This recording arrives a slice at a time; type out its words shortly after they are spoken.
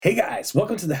Hey guys,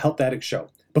 welcome to the Health Addict Show.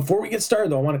 Before we get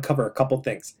started, though, I want to cover a couple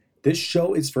things. This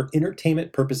show is for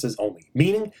entertainment purposes only,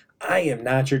 meaning I am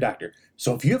not your doctor.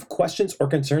 So if you have questions or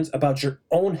concerns about your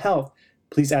own health,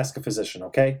 please ask a physician,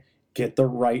 okay? Get the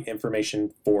right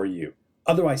information for you.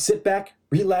 Otherwise, sit back,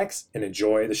 relax, and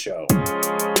enjoy the show.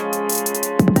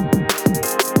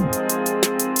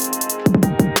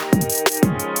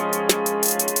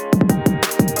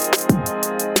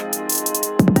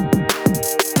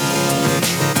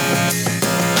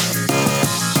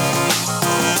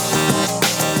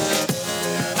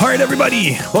 All right,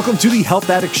 everybody, welcome to the Health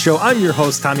Addict Show. I'm your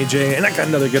host, Tommy J, and I got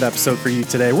another good episode for you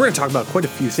today. We're going to talk about quite a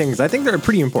few things. I think they're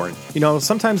pretty important. You know,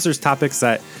 sometimes there's topics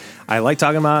that I like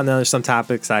talking about, and then there's some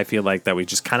topics I feel like that we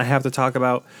just kind of have to talk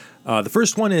about. The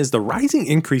first one is the rising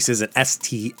increases in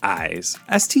STIs.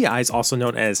 STIs, also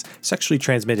known as sexually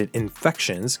transmitted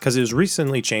infections, because it was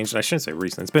recently changed. I shouldn't say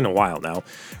recent, it's been a while now.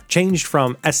 Changed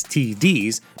from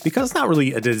STDs because it's not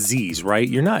really a disease, right?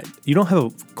 You don't have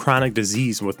a chronic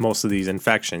disease with most of these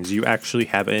infections. You actually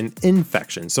have an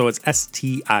infection. So it's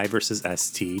STI versus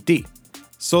STD.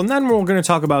 So then we're going to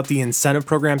talk about the incentive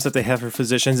programs that they have for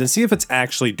physicians and see if it's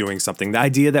actually doing something. The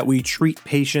idea that we treat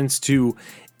patients to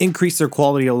increase their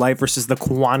quality of life versus the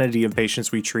quantity of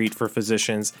patients we treat for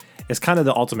physicians is kind of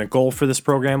the ultimate goal for this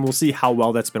program. We'll see how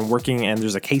well that's been working, and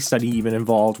there's a case study even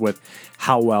involved with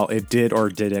how well it did or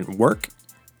didn't work.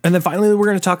 And then finally, we're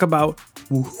going to talk about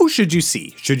who should you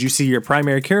see? Should you see your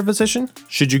primary care physician?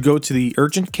 Should you go to the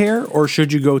urgent care, or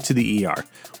should you go to the ER?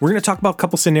 We're going to talk about a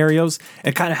couple scenarios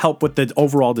and kind of help with the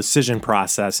overall decision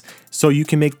process so you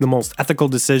can make the most ethical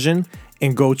decision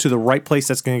and go to the right place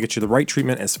that's going to get you the right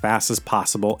treatment as fast as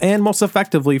possible and most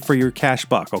effectively for your cash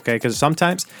buck, okay? Because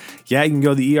sometimes, you can go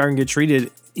to the ER and get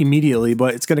treated immediately,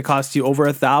 but it's going to cost you over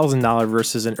 $1,000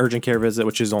 versus an urgent care visit,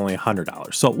 which is only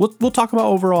 $100. So we'll talk about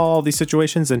overall all these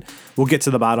situations, and we'll get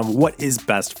to the bottom of what is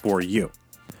best for you.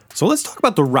 So let's talk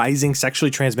about the rising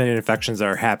sexually transmitted infections that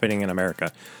are happening in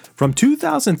America. From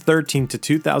 2013 to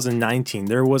 2019,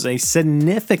 there was a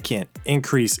significant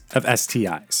increase of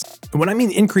STIs. And when I mean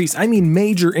increase, I mean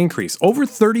major increase, over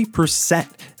 30%,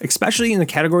 especially in the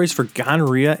categories for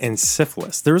gonorrhea and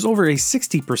syphilis. There was over a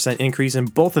 60% increase in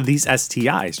both of these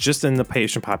STIs just in the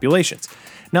patient populations.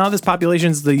 Now, this population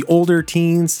is the older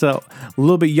teens to a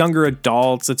little bit younger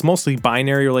adults. It's mostly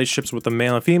binary relationships with a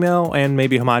male and female, and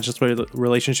maybe homogenous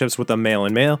relationships with a male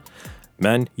and male.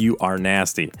 Men, you are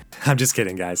nasty. I'm just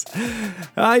kidding, guys.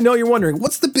 I know you're wondering,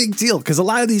 what's the big deal? Because a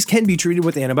lot of these can be treated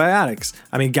with antibiotics.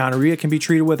 I mean, gonorrhea can be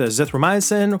treated with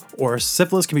azithromycin, or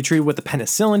syphilis can be treated with the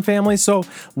penicillin family. So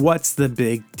what's the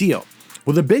big deal?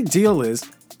 Well, the big deal is,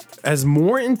 as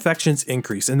more infections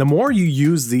increase and the more you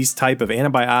use these type of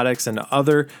antibiotics and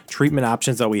other treatment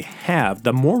options that we have,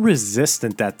 the more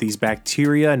resistant that these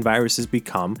bacteria and viruses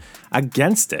become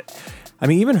against it. I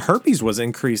mean, even herpes was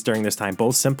increased during this time,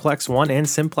 both simplex 1 and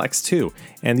simplex 2,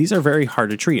 and these are very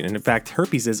hard to treat. And in fact,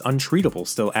 herpes is untreatable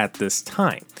still at this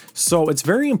time. So it's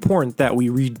very important that we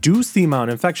reduce the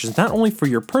amount of infections, not only for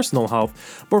your personal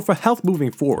health, but for health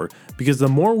moving forward, because the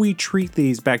more we treat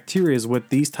these bacteria with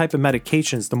these type of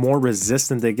medications, the more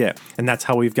resistant they get. And that's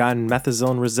how we've gotten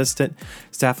methicillin resistant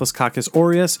Staphylococcus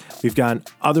aureus. We've gotten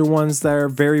other ones that are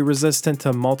very resistant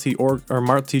to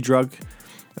multi-drug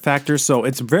factors. So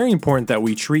it's very important that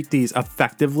we treat these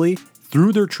effectively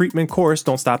through their treatment course.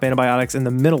 Don't stop antibiotics in the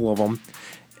middle of them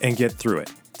and get through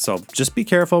it. So just be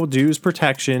careful, use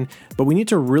protection, but we need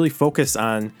to really focus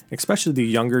on, especially the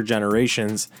younger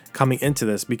generations coming into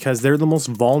this, because they're the most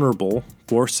vulnerable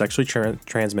for sexually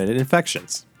transmitted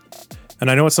infections. And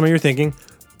I know what some of you are thinking,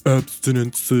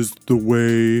 abstinence is the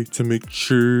way to make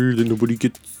sure that nobody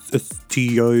gets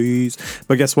STIs.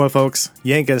 But guess what, folks?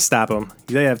 You ain't gonna stop them.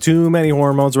 They have too many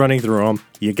hormones running through them.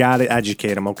 You gotta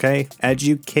educate them, okay?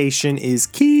 Education is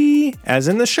key, as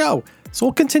in the show. So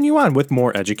we'll continue on with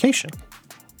more education.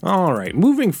 All right,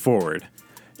 moving forward.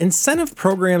 Incentive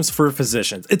programs for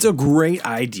physicians. It's a great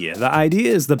idea. The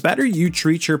idea is the better you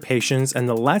treat your patients and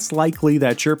the less likely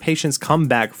that your patients come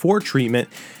back for treatment,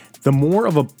 the more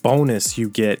of a bonus you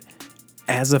get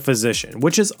as a physician,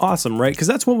 which is awesome, right? Because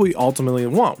that's what we ultimately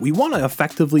want. We want to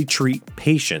effectively treat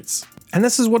patients. And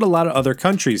this is what a lot of other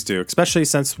countries do, especially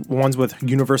since ones with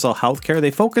universal health care. They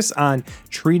focus on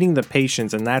treating the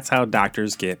patients, and that's how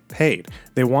doctors get paid.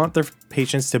 They want their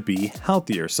patients to be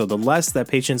healthier. So the less that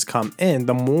patients come in,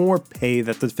 the more pay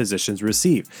that the physicians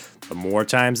receive. The more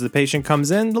times the patient comes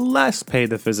in, the less pay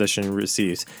the physician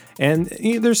receives. And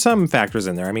there's some factors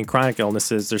in there. I mean, chronic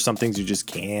illnesses, there's some things you just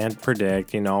can't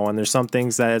predict, and there's some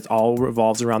things that it all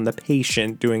revolves around the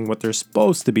patient doing what they're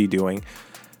supposed to be doing.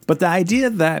 But the idea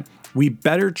that we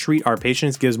better treat our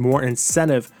patients gives more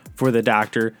incentive for the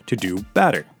doctor to do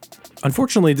better.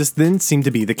 Unfortunately, this didn't seem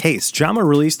to be the case. JAMA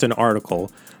released an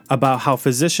article about how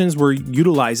physicians were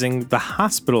utilizing the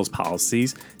hospital's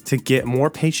policies to get more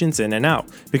patients in and out,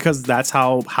 because that's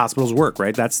how hospitals work,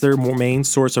 right? That's their main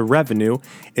source of revenue,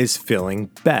 is filling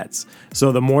beds.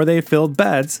 So the more they filled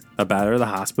beds, the better the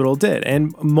hospital did.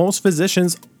 And most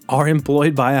physicians are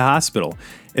employed by a hospital.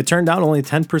 It turned out only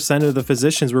 10% of the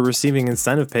physicians were receiving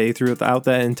incentive pay throughout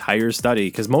that entire study,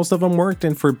 because most of them worked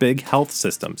in for big health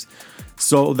systems.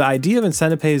 So the idea of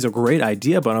incentive pay is a great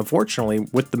idea, but unfortunately,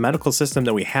 with the medical system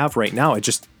that we have right now, it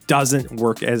just doesn't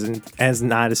work as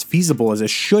not as feasible as it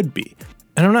should be.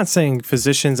 And I'm not saying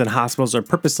physicians and hospitals are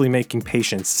purposely making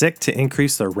patients sick to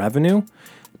increase their revenue,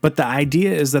 but the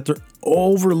idea is that they're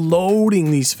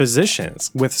overloading these physicians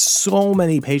with so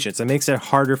many patients. It makes it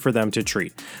harder for them to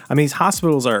treat. I mean, these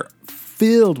hospitals are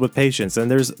filled with patients,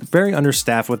 and there's very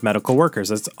understaffed with medical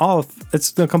workers. It's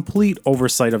the complete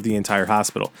oversight of the entire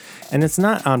hospital, and it's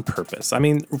not on purpose. I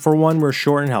mean, for one, we're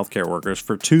short in healthcare workers.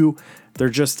 For two, there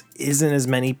just isn't as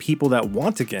many people that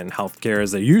want to get in healthcare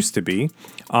as there used to be.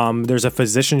 There's a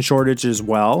physician shortage as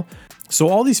well. So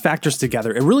all these factors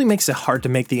together, it really makes it hard to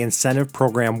make the incentive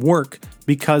program work,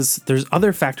 because there's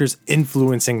other factors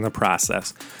influencing the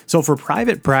process. So for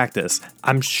private practice,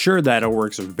 I'm sure that it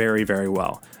works very, very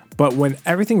well. But when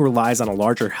everything relies on a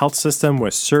larger health system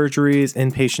with surgeries,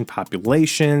 inpatient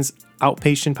populations,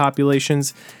 outpatient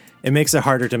populations, it makes it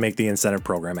harder to make the incentive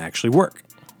program actually work.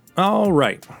 All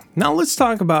right, now let's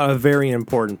talk about a very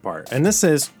important part, and this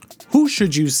is, who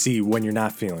should you see when you're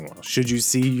not feeling well? Should you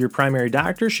see your primary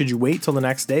doctor? Should you wait till the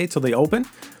next day till they open?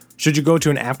 Should you go to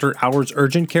an after-hours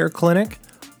urgent care clinic?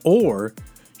 Or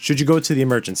should you go to the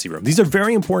emergency room? These are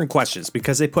very important questions,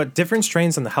 because they put different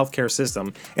strains on the healthcare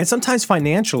system, and sometimes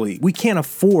financially, we can't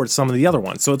afford some of the other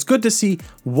ones. So it's good to see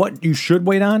what you should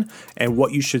wait on and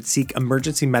what you should seek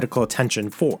emergency medical attention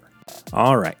for.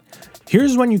 All right.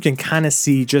 Here's when you can kind of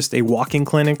see just a walk-in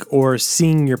clinic or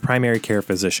seeing your primary care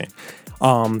physician.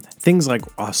 Things like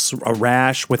a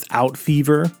rash without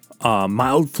fever,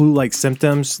 mild flu-like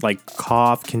symptoms like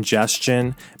cough,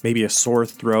 congestion, maybe a sore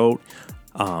throat,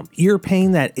 ear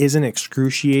pain that isn't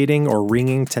excruciating or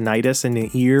ringing tinnitus in the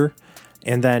ear,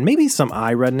 and then maybe some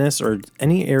eye redness or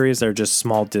any areas that are just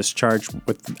small discharge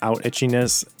without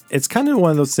itchiness. It's kind of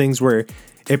one of those things where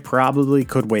it probably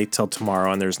could wait till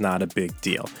tomorrow and there's not a big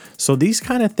deal. So these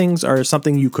kind of things are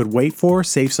something you could wait for,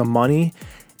 save some money,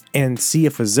 and see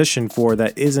a physician for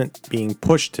that isn't being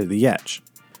pushed to the edge.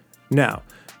 Now,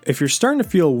 if you're starting to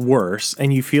feel worse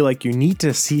and you feel like you need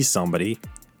to see somebody,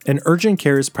 an urgent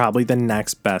care is probably the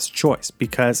next best choice,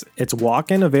 because it's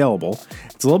walk-in available.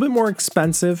 It's a little bit more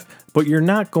expensive, but you're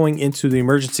not going into the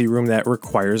emergency room that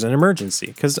requires an emergency,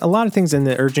 because a lot of things in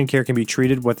the urgent care can be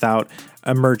treated without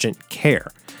emergent care.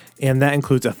 And that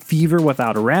includes a fever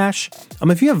without a rash.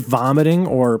 If you have vomiting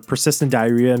or persistent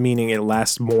diarrhea, meaning it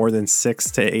lasts more than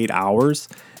 6 to 8 hours,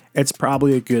 it's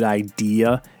probably a good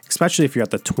idea, especially if you're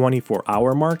at the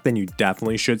 24-hour mark, then you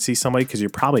definitely should see somebody, because you're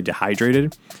probably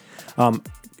dehydrated.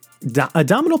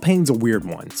 Abdominal pain's a weird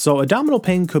one. So abdominal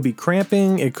pain could be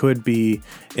cramping, it could be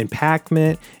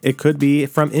impactment, it could be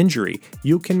from injury.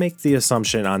 You can make the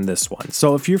assumption on this one.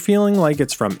 So if you're feeling like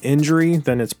it's from injury,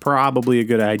 then it's probably a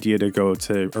good idea to go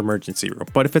to emergency room.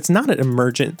 But if it's not an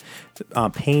emergent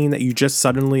pain that you just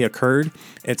suddenly occurred,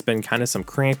 it's been kind of some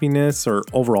crampiness or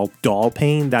overall dull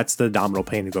pain, that's the abdominal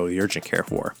pain to go to the urgent care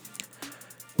for.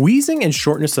 Wheezing and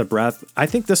shortness of breath, I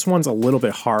think this one's a little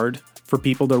bit hard for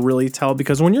people to really tell,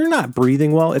 because when you're not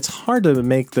breathing well, it's hard to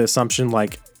make the assumption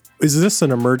like, is this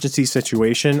an emergency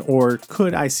situation or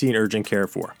could I see an urgent care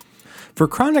for? For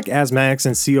chronic asthmatics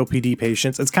and COPD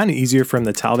patients, it's kind of easier for them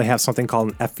to tell. They have something called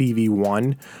an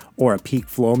FEV1 or a peak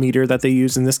flow meter that they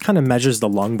use, and this kind of measures the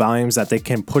lung volumes that they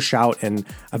can push out in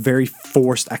a very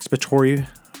forced expiratory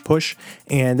push,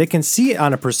 and they can see it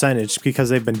on a percentage because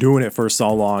they've been doing it for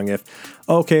so long. If,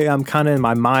 okay, I'm kind of in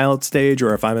my mild stage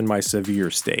or if I'm in my severe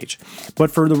stage.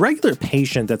 But for the regular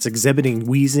patient that's exhibiting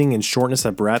wheezing and shortness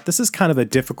of breath, this is kind of a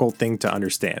difficult thing to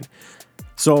understand.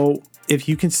 So if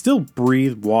you can still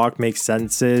breathe, walk, make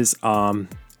sentences,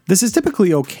 this is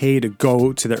typically okay to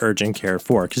go to the urgent care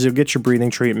for, because you'll get your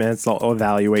breathing treatments, they'll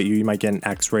evaluate you, you might get an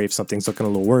x-ray if something's looking a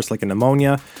little worse like a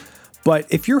pneumonia. But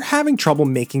if you're having trouble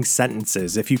making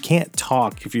sentences, if you can't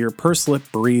talk, if you're pursed lip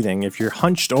breathing, if you're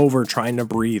hunched over trying to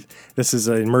breathe, this is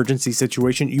an emergency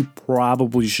situation, you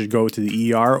probably should go to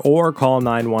the ER or call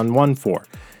 911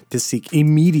 to seek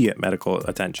immediate medical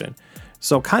attention.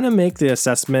 So kind of make the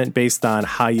assessment based on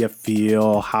how you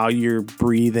feel, how your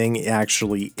breathing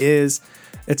actually is.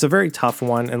 It's a very tough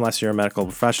one unless you're a medical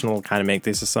professional to kind of make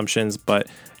these assumptions. But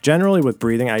generally with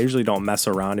breathing, I usually don't mess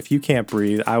around. If you can't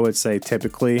breathe, I would say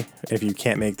typically if you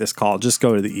can't make this call, just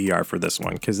go to the ER for this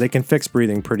one because they can fix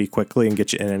breathing pretty quickly and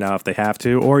get you in and out if they have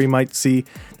to. Or you might see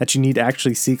that you need to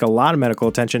actually seek a lot of medical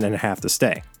attention and have to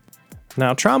stay.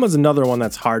 Now, trauma is another one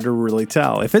that's hard to really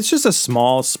tell. If it's just a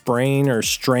small sprain or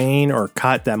strain or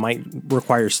cut that might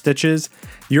require stitches,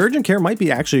 the urgent care might be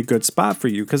actually a good spot for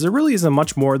you because there really isn't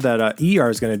much more that an ER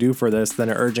is going to do for this than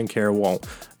an urgent care won't.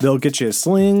 They'll get you a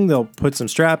sling, they'll put some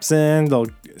straps in, they'll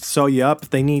sew you up if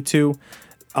they need to.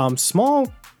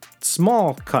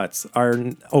 Small cuts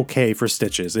are okay for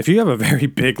stitches. If you have a very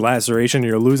big laceration and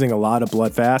you're losing a lot of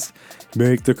blood fast,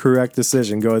 make the correct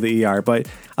decision, go to the ER. But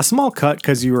a small cut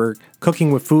because you were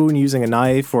cooking with food and using a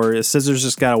knife or a scissors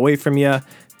just got away from you,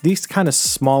 these kind of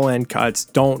small end cuts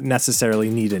don't necessarily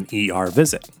need an ER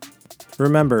visit.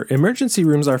 Remember, emergency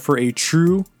rooms are for a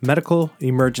true medical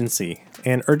emergency,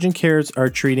 and urgent cares are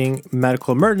treating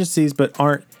medical emergencies but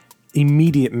aren't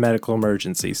immediate medical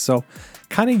emergencies. So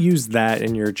kind of use that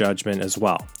in your judgment as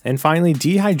well. And finally,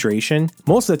 dehydration.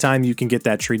 Most of the time you can get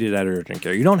that treated at urgent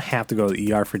care. You don't have to go to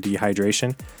the ER for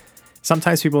dehydration.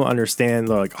 Sometimes people understand,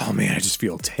 they're like, oh man, I just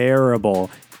feel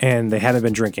terrible. And they haven't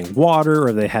been drinking water,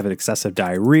 or they have excessive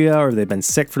diarrhea, or they've been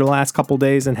sick for the last couple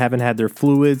days and haven't had their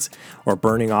fluids or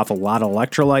burning off a lot of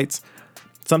electrolytes.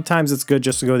 Sometimes it's good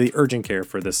just to go to the urgent care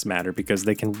for this matter because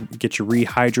they can get you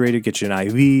rehydrated, get you an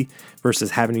IV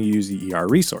versus having to use the ER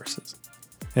resources.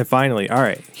 And finally, all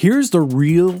right, here's the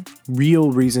real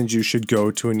reasons you should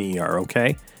go to an ER,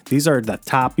 okay? These are the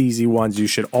top easy ones you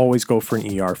should always go for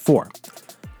an ER for.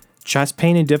 Chest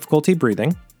pain and difficulty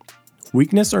breathing,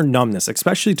 weakness or numbness,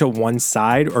 especially to one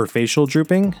side or facial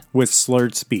drooping with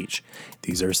slurred speech.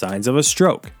 These are signs of a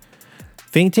stroke.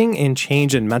 Fainting and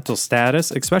change in mental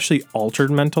status, especially altered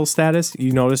mental status.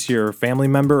 You notice your family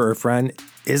member or friend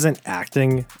isn't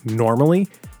acting normally.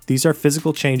 These are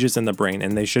physical changes in the brain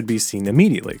and they should be seen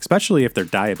immediately, especially if they're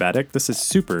diabetic. This is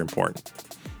super important.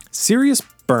 Serious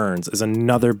burns is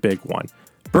another big one.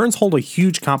 Burns hold a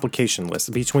huge complication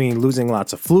list between losing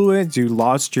lots of fluids, you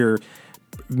lost your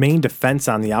main defense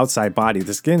on the outside body.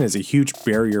 The skin is a huge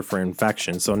barrier for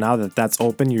infection. So now that that's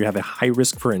open, you have a high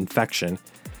risk for infection.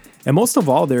 And most of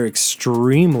all, they're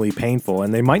extremely painful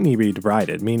and they might need to be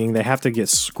debrided, meaning they have to get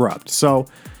scrubbed. So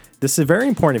this is very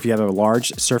important if you have a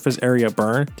large surface area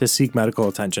burn to seek medical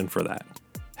attention for that.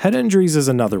 Head injuries is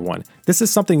another one. This is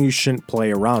something you shouldn't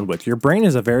play around with. Your brain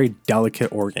is a very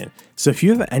delicate organ. So if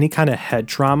you have any kind of head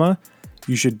trauma,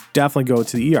 you should definitely go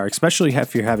to the ER, especially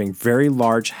if you're having very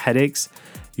large headaches,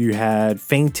 you had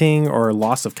fainting or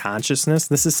loss of consciousness.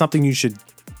 This is something you should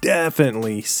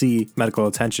definitely see medical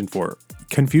attention for.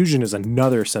 Confusion is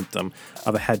another symptom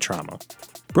of a head trauma.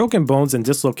 Broken bones and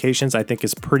dislocations, I think,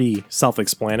 is pretty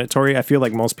self-explanatory. I feel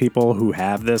like most people who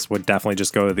have this would definitely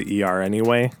just go to the ER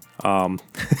anyway,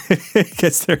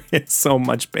 because they're in so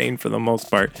much pain for the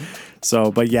most part.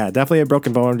 So, but yeah, definitely a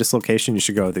broken bone or dislocation, you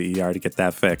should go to the ER to get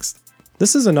that fixed.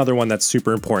 This is another one that's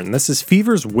super important. This is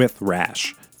fevers with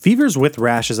rash. Fevers with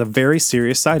rash is a very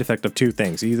serious side effect of two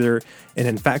things, either an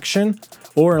infection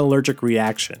or an allergic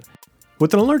reaction.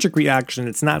 With an allergic reaction,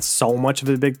 it's not so much of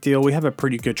a big deal. We have a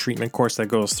pretty good treatment course that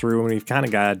goes through, and we've kind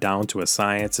of got it down to a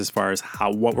science as far as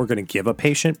what we're going to give a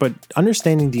patient. But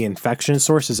understanding the infection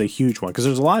source is a huge one because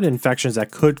there's a lot of infections that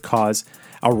could cause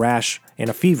a rash and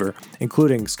a fever,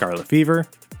 including scarlet fever,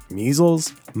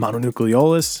 measles,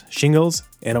 mononucleosis, shingles,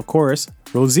 and of course,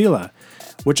 rosella,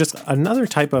 which is another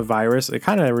type of virus. It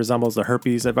kind of resembles the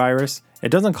herpes virus. It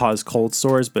doesn't cause cold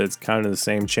sores, but it's kind of the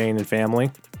same chain and family.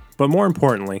 But more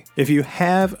importantly, if you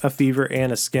have a fever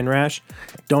and a skin rash,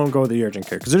 don't go to the urgent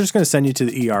care because they're just going to send you to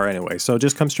the ER anyway. So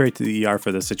just come straight to the ER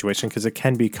for this situation because it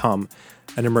can become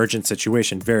an emergent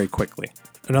situation very quickly.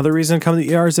 Another reason to come to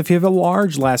the ER is if you have a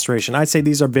large laceration. I'd say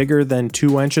these are bigger than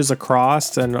 2 inches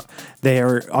across and they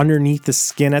are underneath the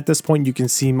skin at this point. You can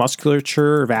see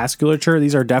musculature or vasculature.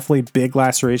 These are definitely big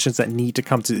lacerations that need to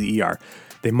come to the ER.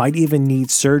 They might even need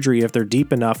surgery if they're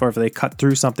deep enough or if they cut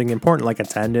through something important like a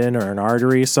tendon or an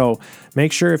artery. So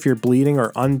make sure if you're bleeding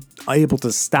or unable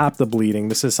to stop the bleeding,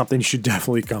 this is something you should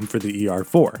definitely come for the ER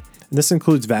for. And this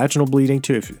includes vaginal bleeding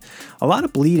too. A lot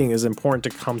of bleeding is important to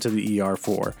come to the ER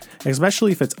for,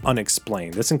 especially if it's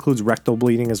unexplained. This includes rectal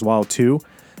bleeding as well too.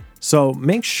 So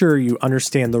make sure you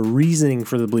understand the reasoning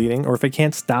for the bleeding, or if it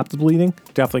can't stop the bleeding,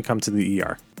 definitely come to the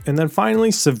ER. And then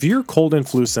finally, severe cold and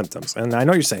flu symptoms. And I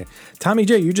know you're saying, Tommy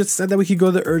J, you just said that we could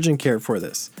go to urgent care for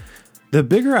this. The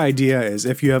bigger idea is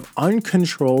if you have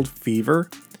uncontrolled fever,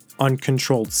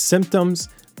 uncontrolled symptoms,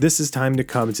 this is time to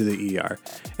come to the ER,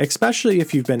 especially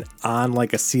if you've been on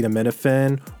like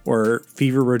acetaminophen or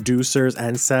fever reducers,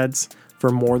 NSAIDs for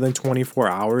more than 24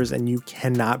 hours and you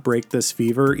cannot break this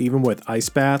fever, even with ice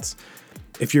baths.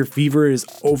 If your fever is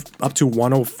up to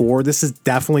 104, this is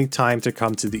definitely time to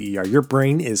come to the ER. Your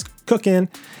brain is cooking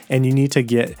and you need to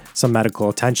get some medical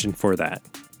attention for that.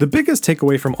 The biggest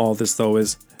takeaway from all this though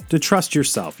is to trust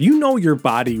yourself. You know your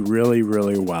body really,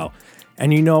 really well.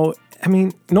 And no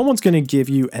one's going to give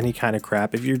you any kind of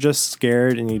crap if you're just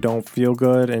scared and you don't feel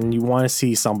good and you want to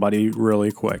see somebody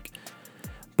really quick.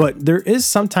 But there is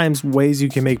sometimes ways you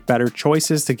can make better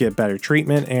choices to get better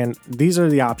treatment, and these are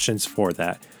the options for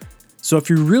that. So if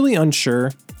you're really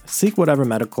unsure, seek whatever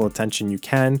medical attention you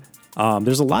can.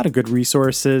 There's a lot of good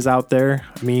resources out there.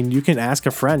 You can ask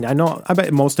a friend. I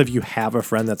bet most of you have a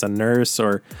friend that's a nurse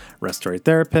or respiratory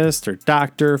therapist or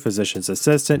doctor, physician's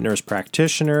assistant, nurse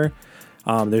practitioner.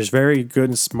 There's very good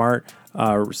and smart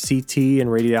CT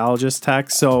and radiologist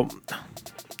techs. So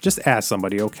just ask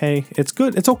somebody, okay? It's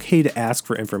good. It's okay to ask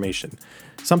for information.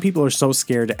 Some people are so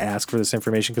scared to ask for this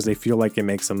information because they feel like it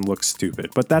makes them look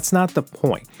stupid. But that's not the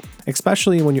point,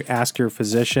 especially when you ask your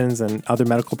physicians and other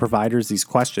medical providers these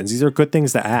questions. These are good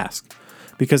things to ask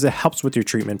because it helps with your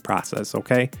treatment process,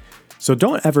 okay? So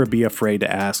don't ever be afraid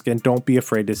to ask, and don't be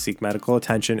afraid to seek medical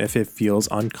attention if it feels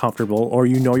uncomfortable or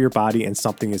you know your body and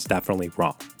something is definitely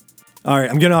wrong. All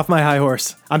right, I'm getting off my high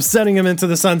horse. I'm sending him into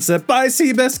the sunset. Bye,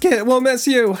 Seabiscuit. We'll miss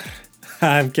you.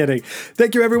 I'm kidding.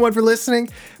 Thank you, everyone, for listening.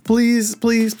 Please,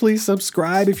 please, please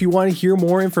subscribe if you want to hear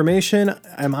more information.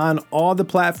 I'm on all the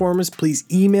platforms. Please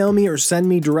email me or send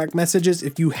me direct messages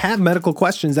if you have medical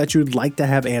questions that you'd like to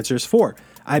have answers for.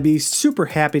 I'd be super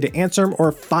happy to answer them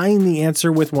or find the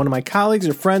answer with one of my colleagues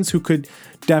or friends who could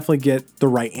definitely get the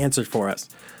right answer for us.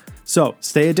 So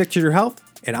stay addicted to your health,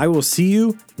 and I will see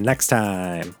you next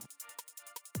time.